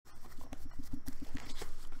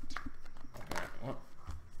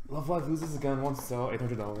Love Live loses again, wants to sell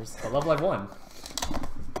 $800. But Love Live won.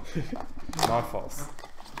 Not false.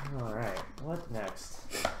 Alright, what next?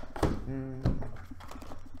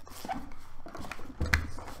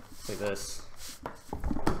 Play this.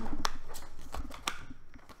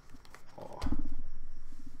 Oh.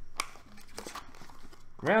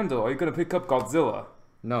 Randall, are you gonna pick up Godzilla?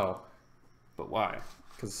 No, But why?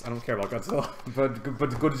 because I don't care about Godzilla. But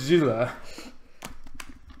Godzilla.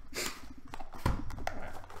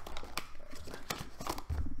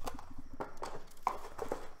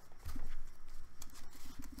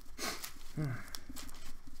 I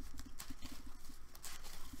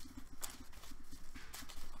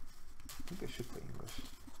think I should play English.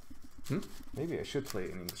 Maybe I should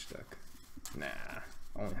play an English deck. Nah,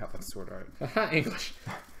 I only have like Sword Art. English.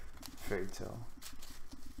 Fairy Tale.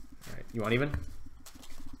 Alright, you want even?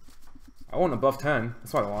 I want above 10.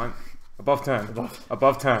 That's what I want. Above 10. Above.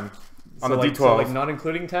 Above 10. On So the like, D12. so like not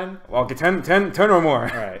including 10? Well, okay, 10 or more.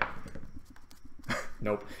 Alright.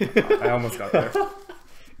 Nope. I almost got there.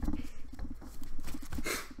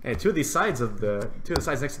 Hey, two of the sides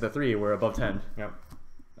next to the 3 were above 10. Yep.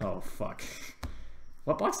 Oh, fuck.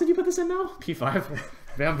 What box did you put this in now? P5.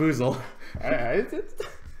 Bamboozle.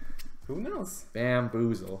 Who knows?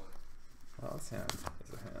 Bamboozle. Well, it's hand.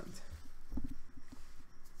 It's a hand.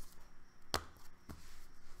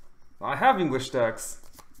 I have English decks.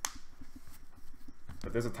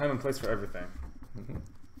 But there's a time and place for everything.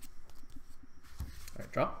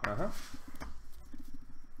 Alright, drop. Uh-huh.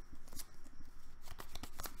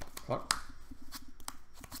 Clock.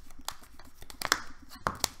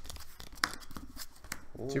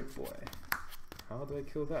 Oh 2. boy. How do I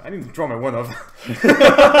kill that? I need to draw my one of.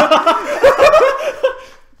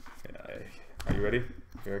 Are you ready?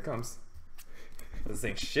 Here it comes. This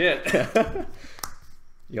ain't shit.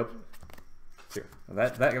 Yep. Here.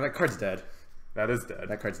 That card's dead. That is dead.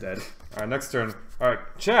 That card's dead. Alright, next turn. Alright,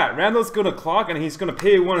 chat. Randall's gonna clock and he's gonna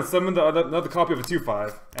pay 1 and summon another copy of a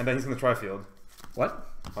 2/5. And then he's gonna try field. What?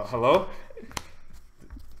 Hello?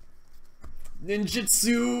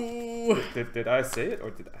 Ninjutsu! Did I say it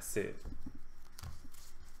or did I say it?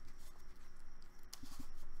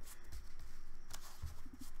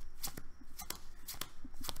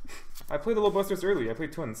 I played the Little Busters early. I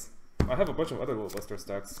played Twins. I have a bunch of other Little Buster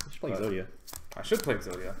stacks. You should play Exodia. I should play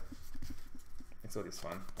Exodia. Exodia's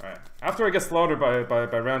fun. Alright. After I get slaughtered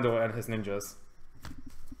by Randall and his ninjas.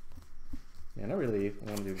 Yeah, not really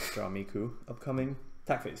wanting to draw Miku. Upcoming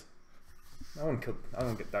attack phase. I won't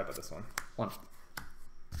get died by this one. 1.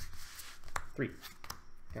 3.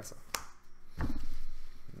 Guess so.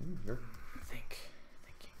 You're Thinking.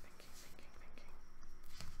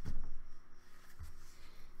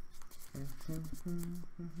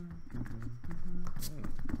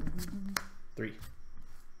 3.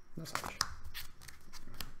 No such.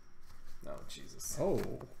 Oh, Jesus.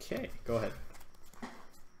 Okay, go ahead.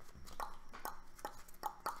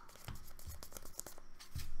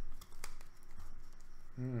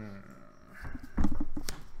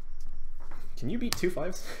 Can you beat 2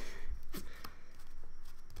 5s?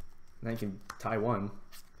 Now you can tie 1.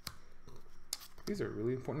 These are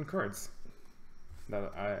really important cards.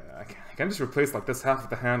 That I can just replace like this half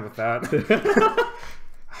of the hand with that.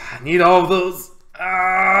 I need all of those.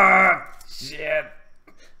 Ah, shit.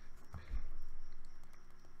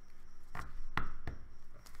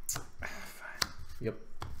 Yep.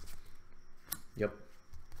 Yep.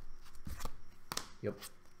 Yep.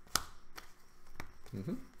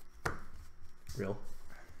 Grill.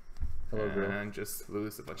 Hello, Grill. And just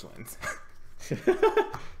lose a bunch of lines. I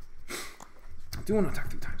do want to attack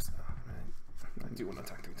 3 times. Oh, right. I do want to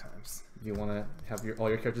attack 3 times. You want to have all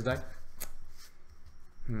your characters die?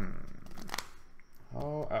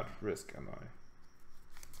 How at risk am I?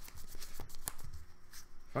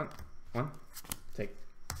 Front. 1. Take.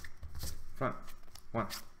 Front. 1.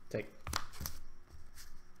 Take.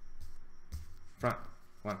 Front.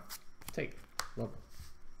 1. Take. Love.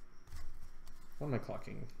 What am I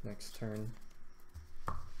clocking next turn?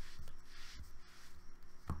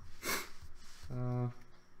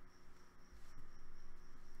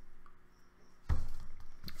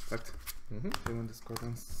 Effect. Doing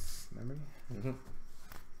discordance memory.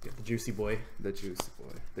 Get the juicy boy. The juice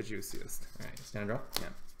boy. The juiciest. Alright, stand draw?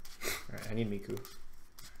 Yeah. Alright, I need Miku.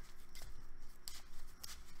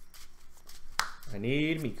 I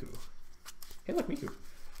need Miku. Hey, look, Miku.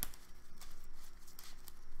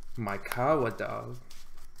 My Kawa dog.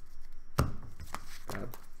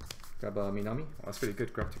 Grab Minami. Oh, that's pretty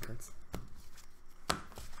good. Grab 2 cards.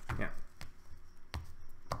 Yeah.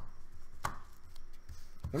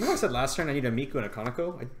 Remember I said last turn I need a Miku and a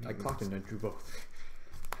Kanako? I clocked and I drew both.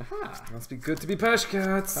 Aha. Must be good to be Pash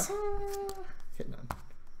Cats. Aha. Hit none.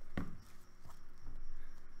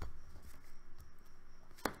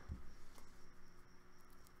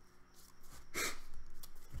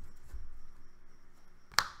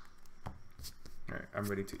 Alright, I'm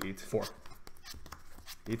ready to eat. 4.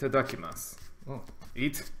 Itadakimasu. Oh.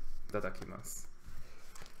 Eat. Itadakimasu.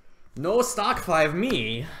 No stock 5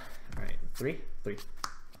 me. Alright, 3.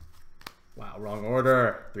 Wow, wrong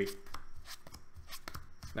order. 3.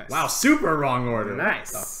 Nice. Wow, super wrong order.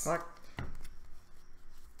 Nice. What the fuck?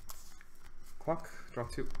 Clock. Drop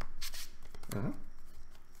 2. Uh-huh.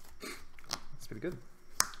 That's pretty good.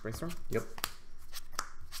 Brainstorm. Yep.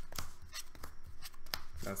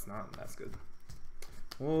 That's not. That's good.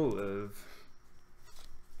 We'll live.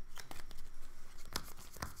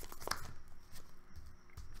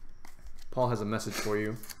 Paul has a message for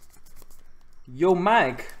you. Yo,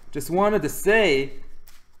 Mike. Just wanted to say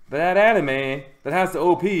that anime that has the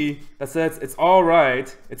OP that says it's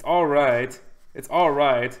alright,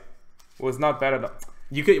 was not bad at all.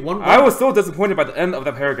 You could one. I was so disappointed by the end of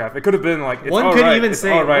that paragraph. It could have been like it's One all could right, even it's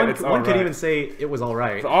say all right, one, it's all one could right. even say it was all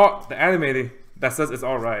right. The anime that says it's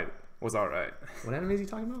all right was all right. What anime is he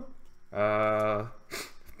talking about?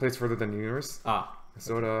 Place Further Than the Universe. Ah,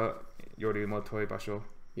 Sora Yori Motoi Basho.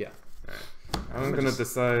 yeah. I'm gonna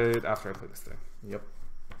decide after I play this thing. Yep.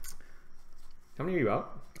 How many are you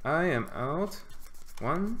out? I am out.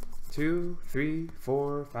 1, 2, 3,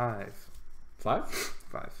 4, 5. 5?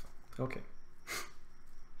 5. Okay.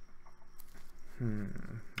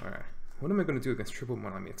 Alright. What am I gonna do against Triple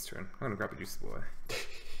Monami's turn? I'm gonna grab a Juicy Boy.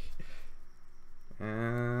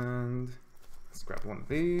 And let's grab one of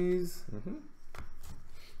these. Let's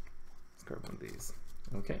grab one of these.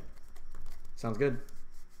 Okay. Sounds good.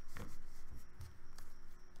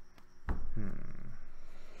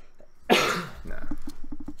 Nah.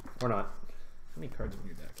 Or not. How many cards in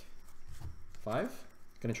your deck? 5?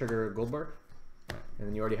 Gonna trigger a gold bar? And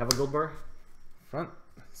then you already have a gold bar? Front.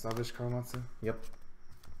 Salvage Karamatsu. Yep.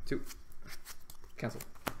 2. Cancel.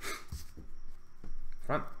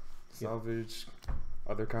 Front. Salvage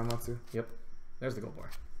other Karamatsu. Yep. There's the gold bar.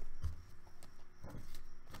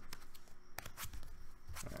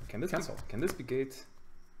 Can this Cancel. Can this be gate?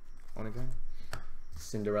 Onega?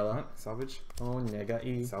 Cinderella. Salvage.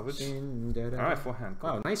 Onegai. Salvage. Cinderella. Alright, full hand.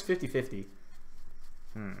 Cool. Wow, nice 50-50.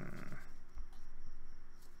 I'm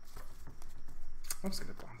just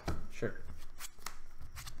gonna bomb. Sure.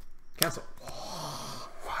 Cancel.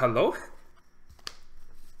 Hello?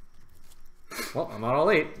 Well, I'm out all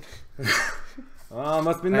 8. Oh,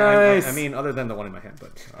 must be nice. I mean, other than the one in my hand,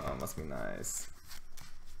 but... Oh, must be nice.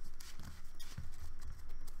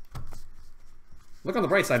 Look on the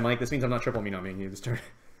bright side, Mike. This means I'm not triple Minami you this turn.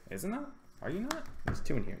 Isn't that? Are you not? There's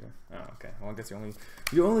 2 in here, though. Oh, okay. Well, I guess you're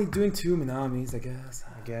only doing 2 Minamis, I guess.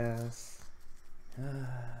 I guess.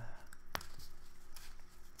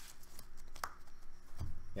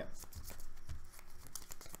 Yeah.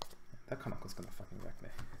 That Kanako's gonna fucking wreck me.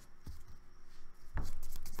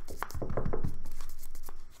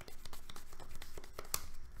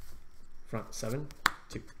 Front 7,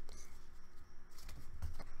 2.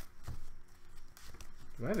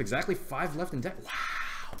 Do I have exactly 5 left in deck?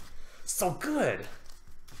 Wow, so good.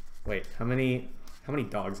 Wait, how many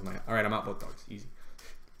dogs am I? All right, I'm out both dogs. Easy.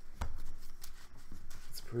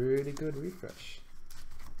 It's pretty good refresh.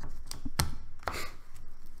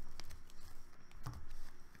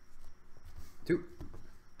 Two.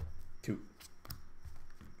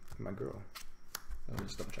 My girl. Let me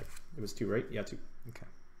just double check. It was 2, right? Yeah, 2. Okay.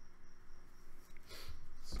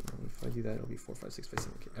 So if I do that, it'll be 4, 5, 6, 5,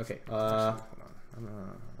 7. Okay. Hold on. I'm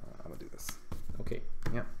gonna do this. Okay.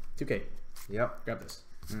 Yep. 2K. Yep. Grab this.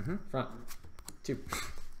 Mm-hmm. Front. 2.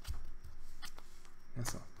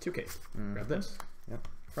 Yes. So. 2K. Grab this. Yep.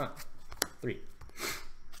 Front. 3.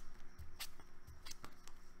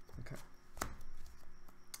 Okay.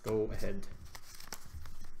 Go ahead.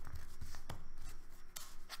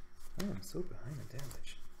 I am so behind the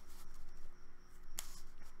damage.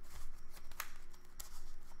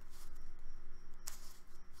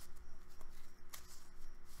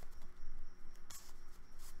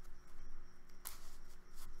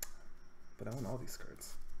 But I want all these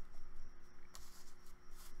cards.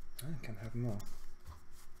 I can have more.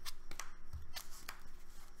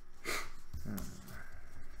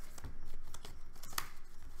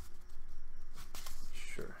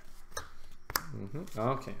 Sure.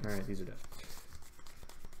 Okay. All right. These are dead.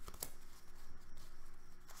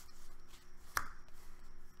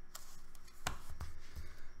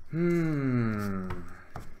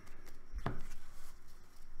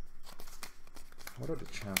 What are the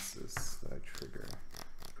chances that I trigger?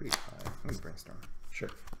 Pretty high. Let me brainstorm. Sure.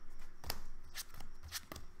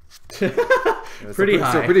 Yeah, Pretty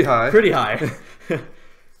high. So pretty high. Pretty high.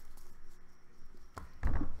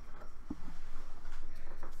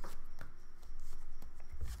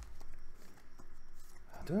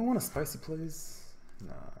 Do I want a spicy place?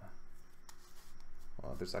 Nah.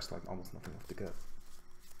 Well, there's actually like almost nothing left to get.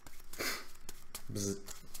 Bzz.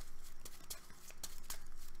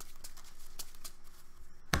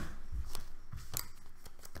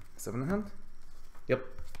 Seven in hand? Yep.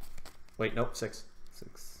 Wait, nope, 6.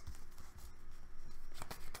 6.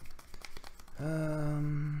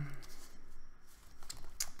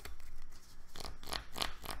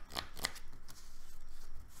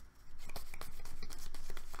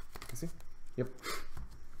 See? Yep.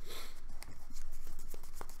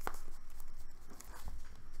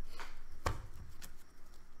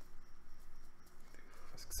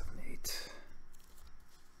 6, 7, 8.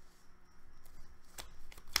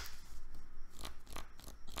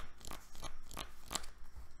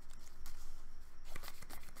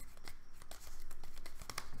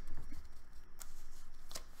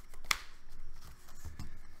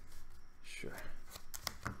 Sure.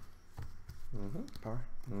 Power.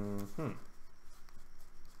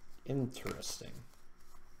 Interesting.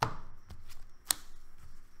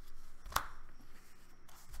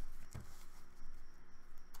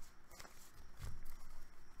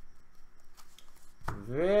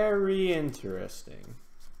 Very interesting.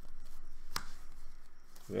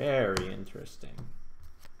 Very interesting.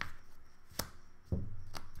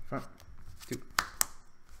 Front. 2.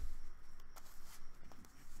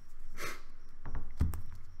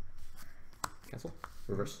 Cancel.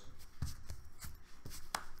 Reverse.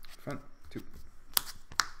 Front. 2.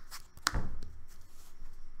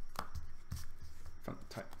 Front.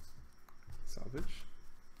 Tight. Salvage.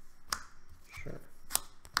 Sure.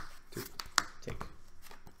 2. Take.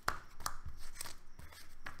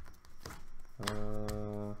 2, 3,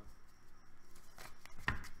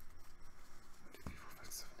 4, 5,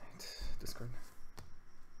 7, 8. Discard.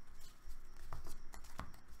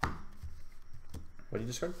 What do you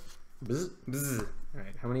discard? Bzz. Bzz. All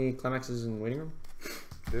right. How many climaxes in waiting room?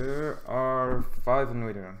 There are 5 in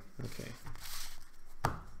waiting room. Okay.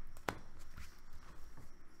 All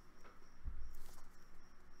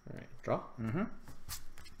right. Draw. Mm-hmm.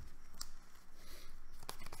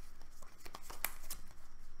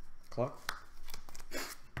 Clock.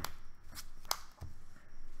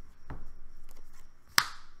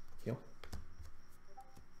 Heal.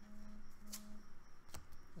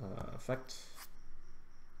 Effect.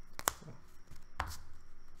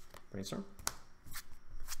 Brainstorm.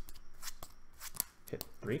 Hit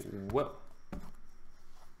 3. Whoa.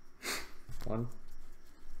 1.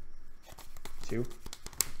 2.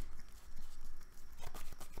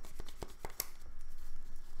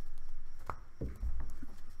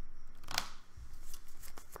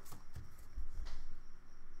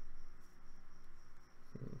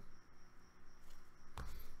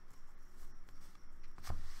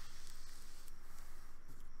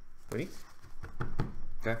 Ready?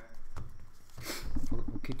 Okay.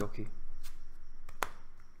 Okie dokie.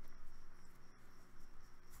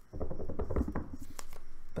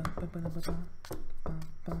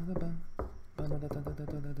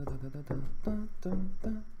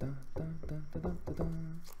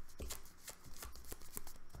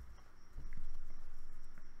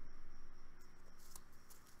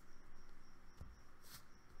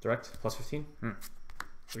 Direct. Plus 15.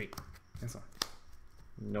 3. That's all.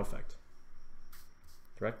 No effect.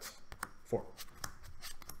 Direct. 4.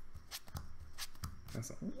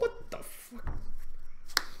 That's all. What the fuck?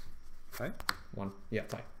 Tie? 1. Yeah,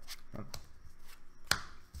 tie.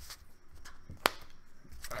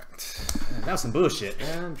 Alright. That was some bullshit.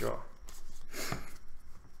 And draw.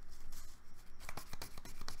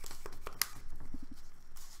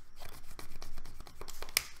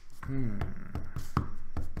 Hmm.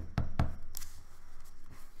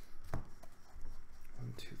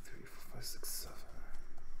 1, 2, 3, 4, 5, 6, 7.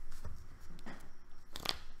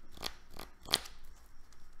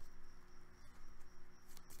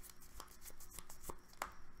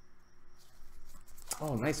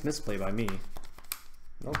 Oh, nice misplay by me.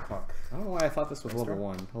 No clock. I don't know why I thought this was Nice level draw.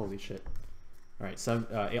 1. Holy shit. Alright, so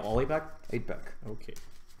all 8 back? 8 back. Okay.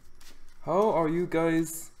 How are you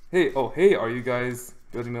guys? Hey, oh, hey, are you guys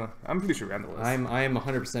building Mill? I'm pretty sure Randall is. I am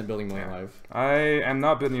 100% building Million Live. I am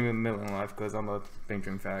not building Million Life because I'm a bank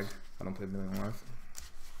dream fag. I don't play Million Life.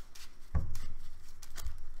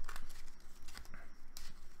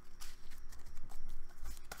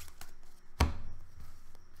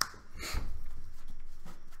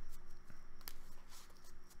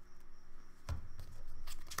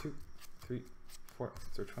 Two, 3, 4.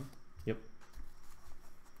 Search 1. Yep.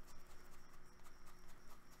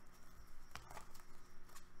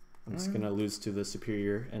 I'm just gonna lose to the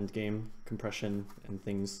superior end game compression and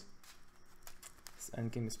things. This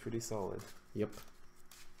end game is pretty solid. Yep.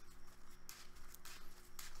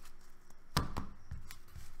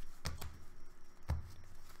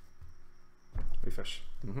 Refresh.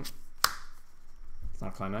 It's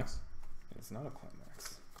not climax. It's not a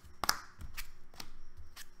climax.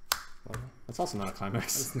 Well, That's also not a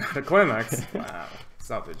climax. it's not a climax. Wow.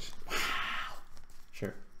 Salvage.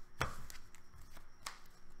 Sure.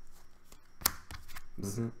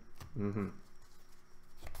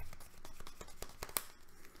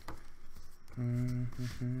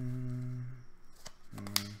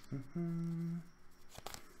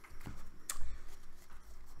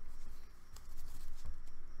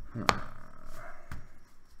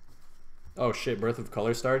 Oh shit, Birth of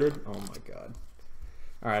Color started? Oh my god.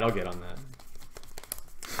 Alright, I'll get on that.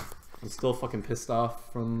 I'm still fucking pissed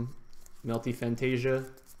off from Melty Fantasia.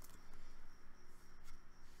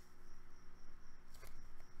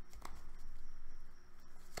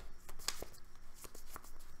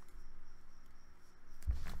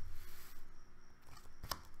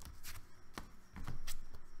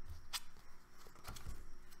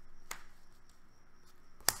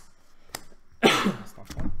 That's not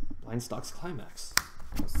fun. Blind Stocks Climax.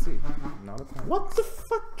 Let's see. Not a climax. What the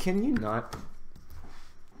fuck? Can you not?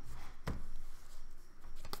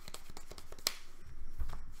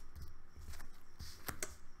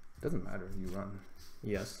 Doesn't matter. You run.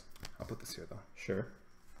 Yes. I'll put this here though. Sure.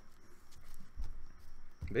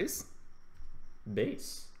 Base?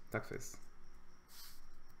 Base. Back face.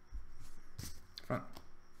 Front.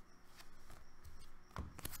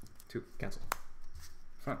 2. Cancel.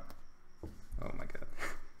 Front. Oh my god.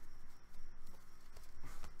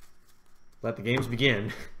 Let the games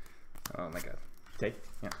begin. Oh my god. Take.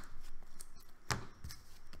 Yeah.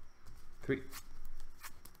 3.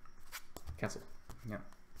 Cancel. Yeah.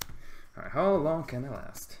 Alright, how long can I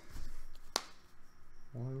last?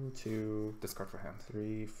 1, 2, Discard for hand.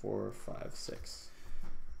 3, 4, 5, 6.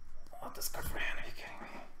 Oh, discard for hand, are you kidding me?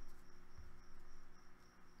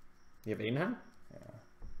 You have 8 in hand? Yeah.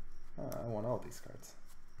 I want all these cards.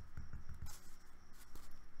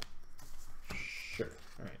 Sure.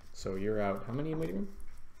 Alright, so you're out. How many in waiting room?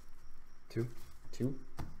 2. 2,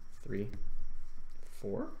 3,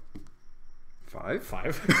 4, 5.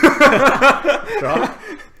 5. Draw.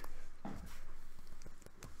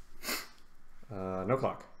 No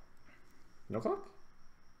clock. No clock?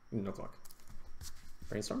 No clock.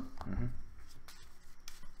 Brainstorm?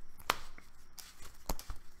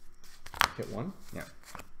 Hit 1? Yeah.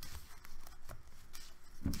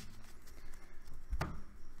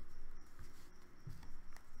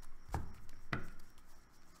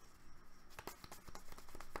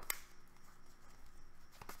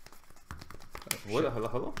 What? Hello,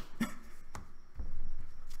 hello?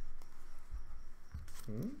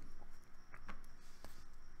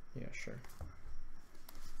 Yeah, sure.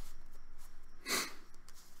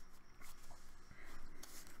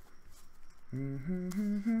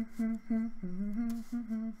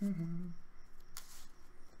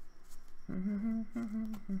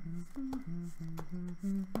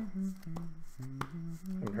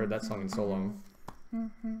 Haven't heard that song in so long.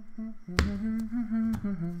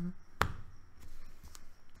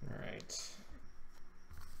 Alright.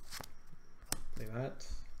 Play that.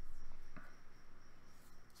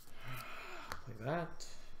 Play that.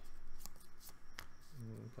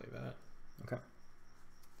 Play that. Okay.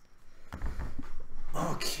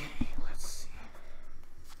 Okay, let's see.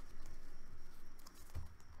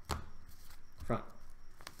 Front.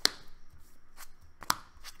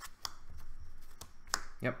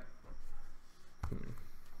 Yep.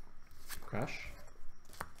 Crash.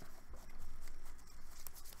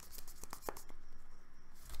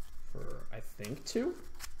 For, I think, 2?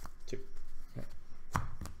 2. Yeah.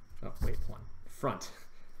 Oh, wait, 1. Front.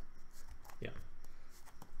 Yeah.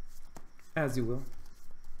 As you will.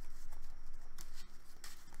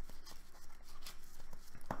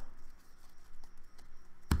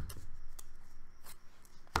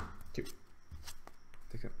 Two.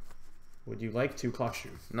 Take it. Would you like to clock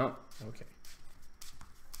shoot? No. Okay.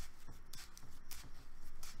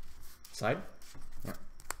 Side? Yeah.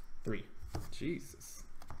 3. Jesus.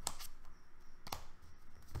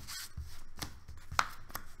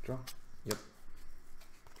 Draw. Yep.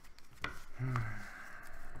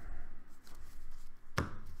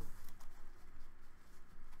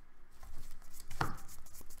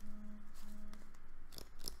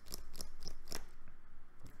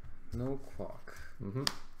 No clock.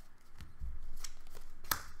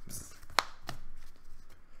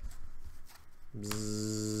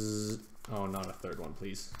 Bzzz. Oh, not a third one,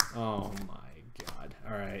 please. Oh my god.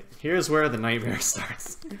 Alright, here's where the nightmare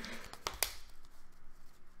starts.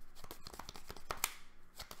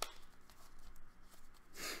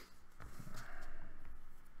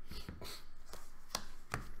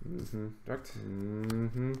 Direct.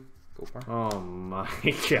 Go far. Oh my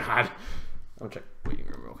god. I'll check waiting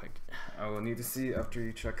room real quick. I will need to see after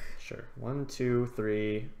you check. Sure. 1, 2,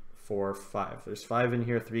 3, 4, 5. There's 5 in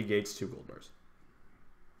here, 3 gates, 2 gold bars.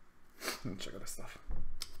 Let me check other stuff.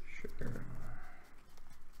 Sure.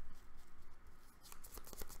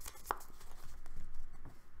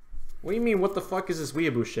 What do you mean, what the fuck is this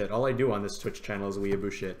weeaboo shit? All I do on this Twitch channel is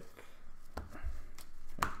weeaboo shit.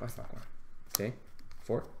 That's not one. Okay.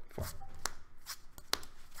 4. 4.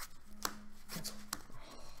 Cancel.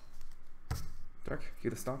 Dark. Cue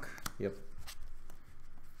the stock. Yep.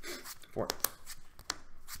 4.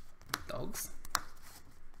 Dogs.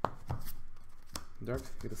 Dark.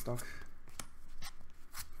 Cue the stock.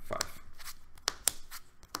 5.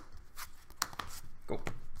 Go.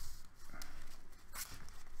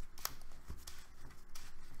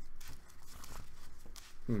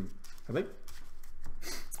 How big?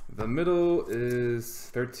 The middle is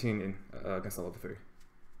 13 in, against a level 3.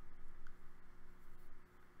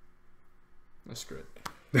 Oh, screw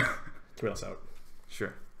it. 3 less out.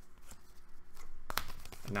 Sure.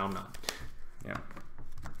 Now I'm not. Yeah.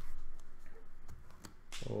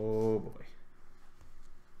 Oh boy.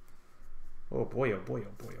 Oh boy, oh boy,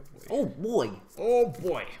 oh boy, oh boy. Oh boy. Oh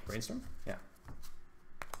boy. Brainstorm? Yeah.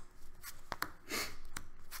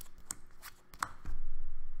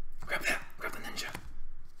 Grab that. Grab the ninja.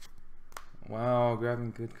 Wow,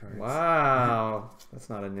 grabbing good cards. Wow. That's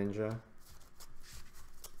not a ninja.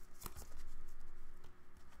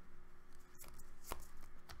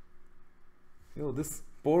 Yo, this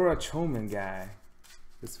Bora Choman guy,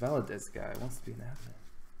 this Valadez guy wants to be an admin.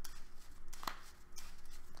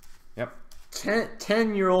 Yep.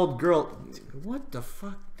 10-year-old girl. What the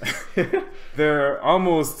fuck? They're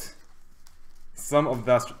almost some of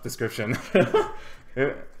that description.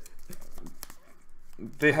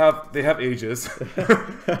 They have ages.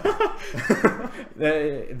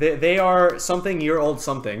 they are something-year-old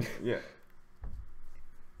something. Yeah.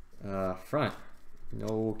 Front.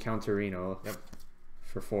 No counterino. Yep.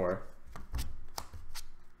 For 4.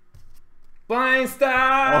 Blind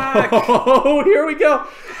stack! Oh, here we go.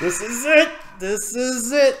 This is it. This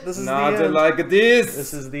is it. This is Not the end. like this.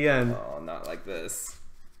 This is the end. Oh, not like this.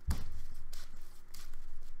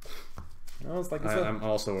 No, it's like I'm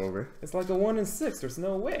also over. it's like a 1 in 6. There's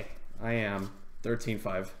no way. I am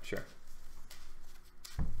 13-5. Sure.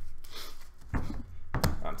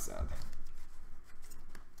 I'm sad.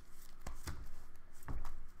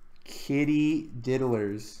 Kitty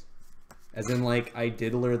diddlers. As in, like, I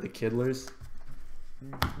diddler the kidlers.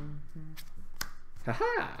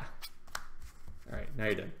 Haha! Alright, now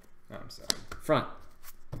you're done. Oh, I'm sorry. Front.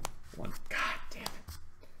 1. God damn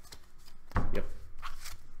it. Yep.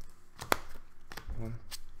 1.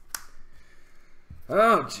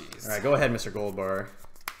 Oh, jeez. Alright, go ahead, Mr. Goldbar.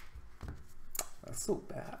 That's so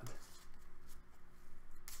bad.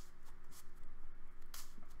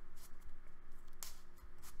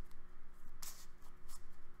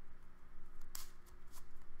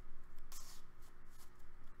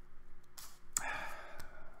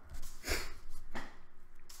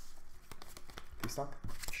 Stock?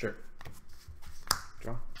 Sure.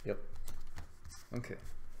 Draw? Yep. Okay.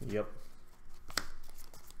 Yep.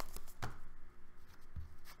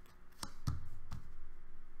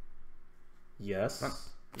 Yes. Front.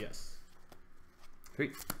 Yes.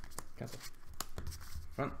 3. Cancel.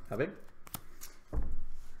 Front. How big? 14,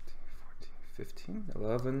 15,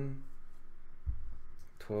 11,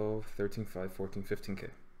 12, 13, 5, 14, 15K.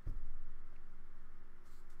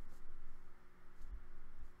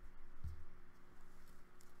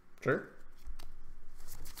 Sure.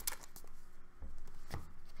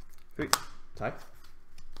 3. Tie.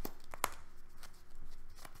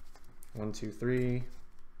 1, 2, 3.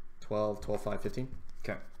 12, 12, 5, 15.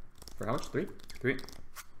 Okay. For how much? 3? 3.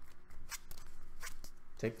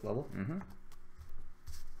 Take level. Mm-hmm.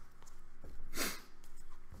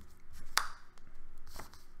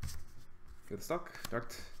 Go the stock.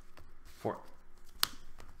 Dart. 4.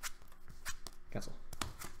 Cancel.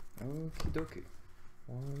 Okie dokie.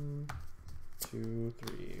 1, 2,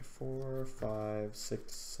 3, 4, 5,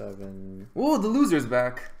 6, 7. Whoa, the loser's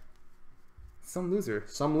back. Some loser.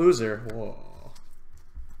 Some loser. Whoa.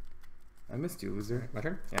 I missed you, loser. My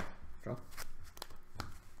turn? Yeah. Draw.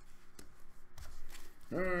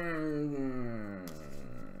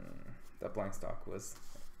 That blind stock was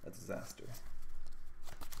a disaster.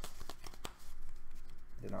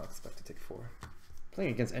 Did not expect to take 4.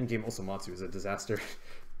 Playing against endgame Osomatsu is a disaster.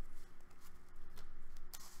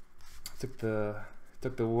 Took the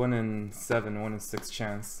 1 in 7, 1 in 6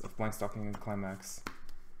 chance of blind stocking in climax,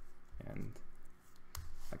 and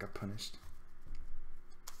I got punished.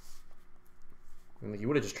 I mean, like, you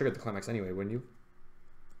would have just triggered the climax anyway, wouldn't you?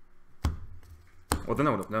 Well, then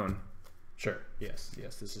I would have known. Sure. Yes.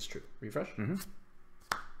 Yes. This is true. Refresh. Mm-hmm.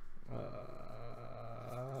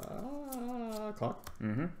 Clock.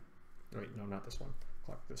 Mm-hmm. Wait, no, not this one.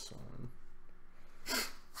 Clock this one.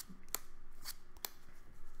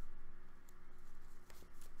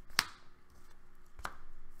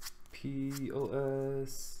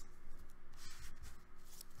 POS.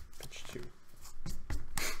 Pitch 2.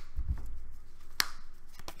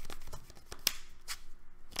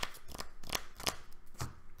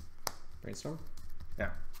 Brainstorm?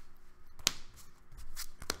 Yeah.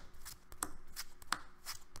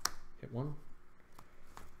 Hit 1.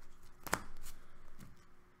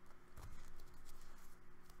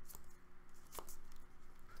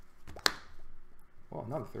 Well,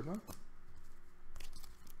 not a third one.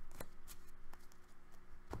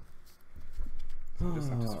 So this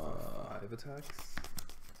time just for 5 attacks.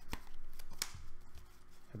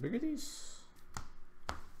 How big are these?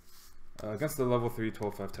 Against the level 3,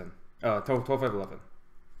 12, 5, 10. 12, 5, 11.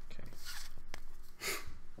 Okay.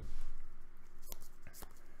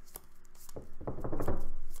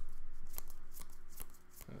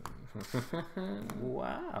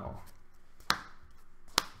 Wow.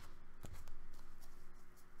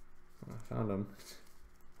 I found him.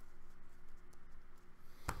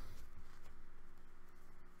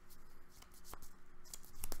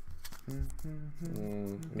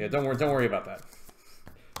 Yeah, don't worry about that.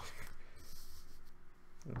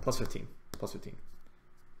 Plus 15. Plus 15.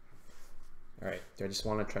 Alright, do I just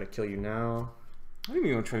want to try to kill you now? What do you mean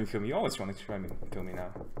you want to try to kill me? You always want to try to kill me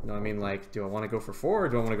now. No, I mean, like, do I want to go for 4 or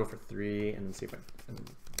do I want to go for 3 and then see if I...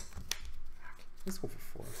 Let's go for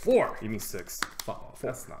 4. 4! You mean 6? 4.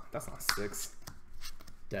 That's not 6.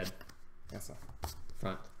 Dead. Yes, sir.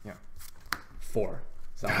 Front. Yeah. 4.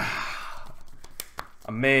 So.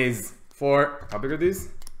 Amaze. 4. How big are these?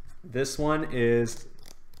 This one is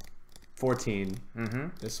 14. Mm-hmm.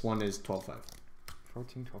 This one is 12.5.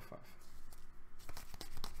 14, 12, 5.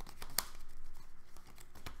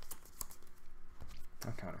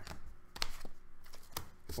 I counter.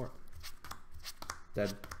 4.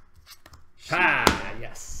 Dead. Ha!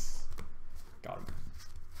 Yes. Got him.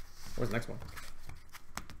 Where's the next one?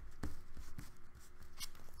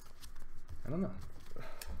 I don't know.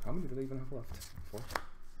 How many do they even have left? 4?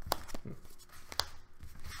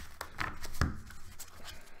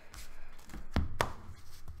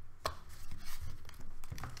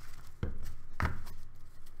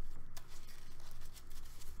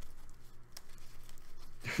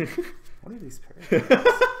 What are these pairs?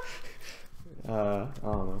 I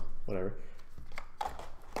don't know. Whatever.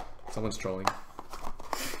 Someone's trolling.